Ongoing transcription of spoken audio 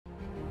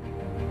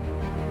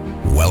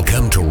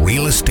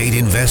Real Estate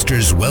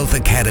Investors Wealth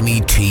Academy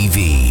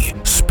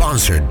TV,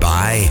 sponsored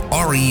by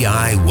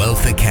REI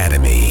Wealth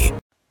Academy.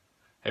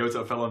 Hey, what's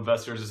up, fellow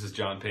investors? This is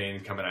John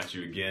Payne coming at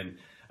you again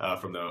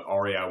from the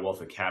REI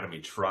Wealth Academy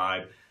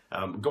tribe.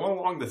 Going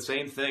along the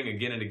same thing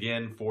again and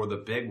again for the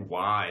big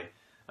why.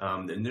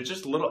 And there's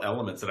just little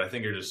elements that I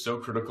think are just so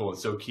critical and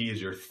so key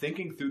as you're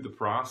thinking through the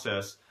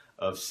process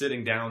of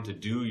sitting down to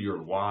do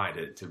your why,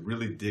 to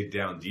really dig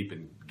down deep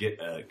and get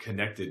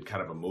connected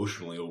kind of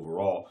emotionally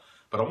overall.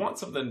 But I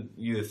want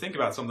you to think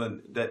about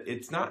something that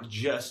it's not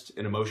just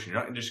an emotion.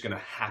 You're not just going to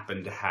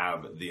happen to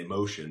have the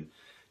emotion.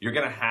 You're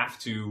going to have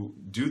to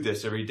do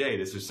this every day.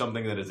 This is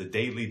something that is a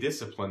daily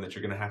discipline that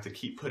you're going to have to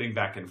keep putting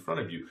back in front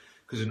of you.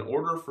 Because in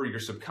order for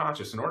your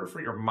subconscious, in order for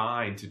your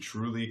mind to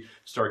truly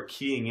start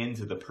keying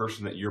into the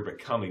person that you're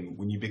becoming,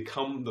 when you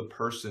become the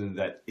person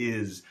that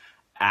is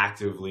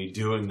actively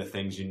doing the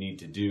things you need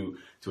to do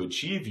to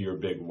achieve your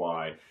big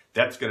why,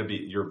 that's going to be,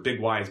 your big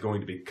why is going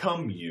to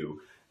become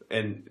you.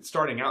 And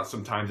starting out,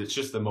 sometimes it's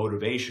just the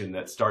motivation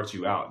that starts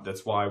you out.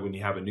 That's why when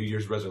you have a New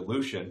Year's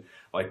resolution,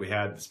 like we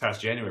had this past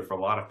January, for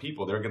a lot of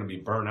people, they're going to be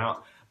burnt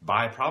out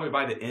probably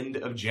by the end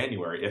of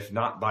January, if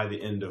not by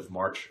the end of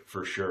March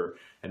for sure.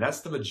 And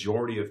that's the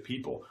majority of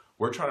people.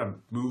 We're trying to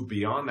move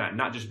beyond that,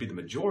 not just be the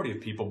majority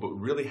of people, but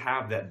really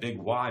have that big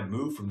why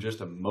move from just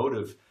a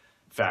motive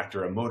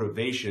factor, a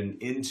motivation,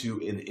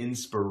 into an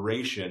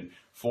inspiration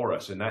for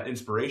us. And that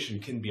inspiration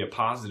can be a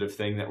positive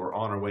thing that we're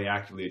on our way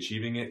actively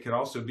achieving. It could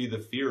also be the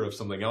fear of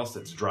something else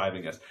that's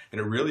driving us.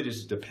 And it really just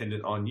is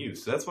dependent on you.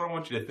 So that's what I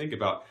want you to think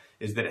about,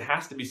 is that it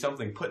has to be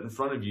something put in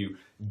front of you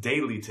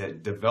daily to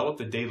develop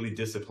the daily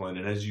discipline.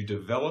 And as you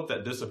develop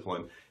that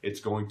discipline,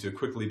 it's going to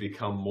quickly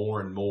become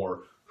more and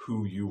more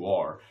who you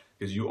are,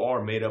 because you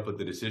are made up of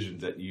the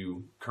decisions that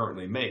you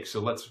currently make. So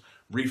let's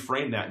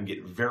reframe that and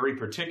get very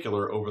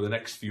particular over the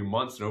next few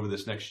months and over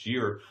this next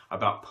year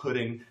about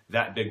putting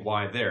that big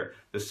why there.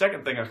 The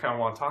second thing I kind of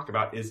want to talk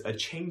about is a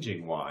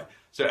changing why.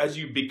 So as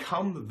you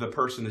become the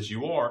person that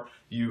you are,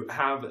 you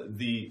have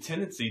the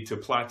tendency to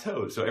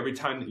plateau. So every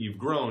time that you've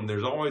grown,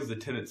 there's always the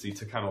tendency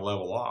to kind of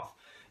level off.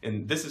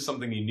 And this is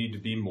something you need to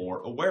be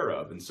more aware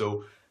of. And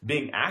so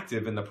being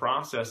active in the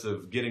process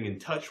of getting in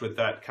touch with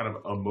that kind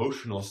of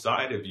emotional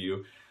side of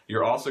you,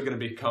 you're also going to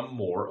become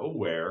more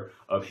aware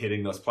of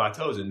hitting those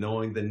plateaus and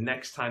knowing the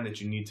next time that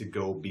you need to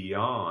go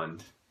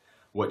beyond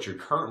what you're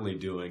currently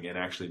doing and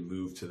actually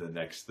move to the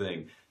next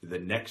thing, the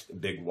next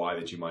big why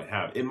that you might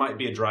have. It might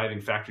be a driving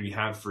factor you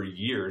have for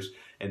years,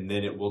 and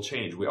then it will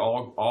change. We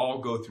all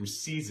go through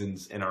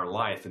seasons in our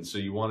life, and so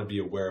you want to be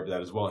aware of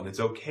that as well. And it's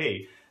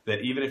okay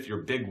that even if your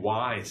big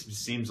why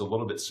seems a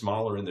little bit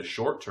smaller in the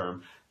short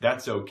term,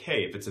 that's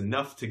okay. If it's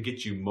enough to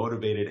get you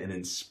motivated and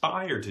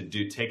inspired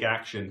to take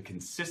action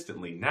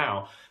consistently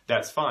now,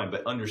 that's fine.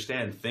 But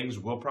understand, things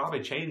will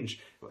probably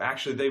change.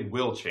 Actually, they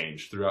will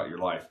change throughout your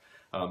life.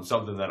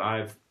 Something that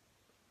I've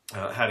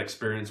had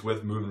experience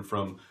with, moving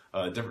from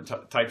different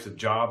types of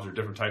jobs or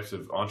different types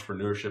of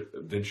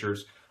entrepreneurship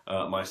ventures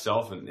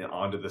myself and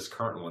onto this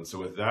current one. So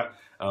with that,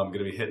 I'm going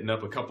to be hitting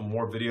up a couple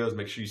more videos.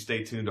 Make sure you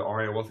stay tuned to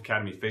REI Wealth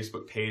Academy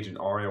Facebook page and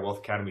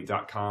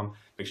reiwealthacademy.com.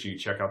 Make sure you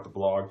check out the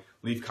blog.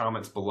 Leave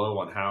comments below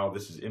on how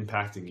this is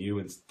impacting you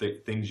and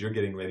things you're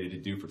getting ready to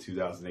do for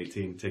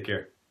 2018. Take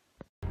care.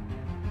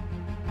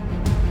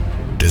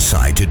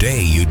 Decide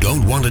today you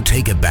don't want to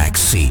take a back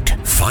seat.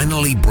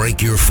 Finally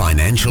break your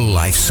financial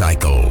life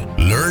cycle.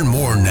 Learn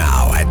more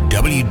now at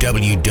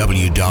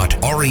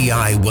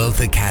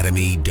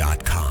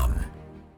www.reiwealthacademy.com.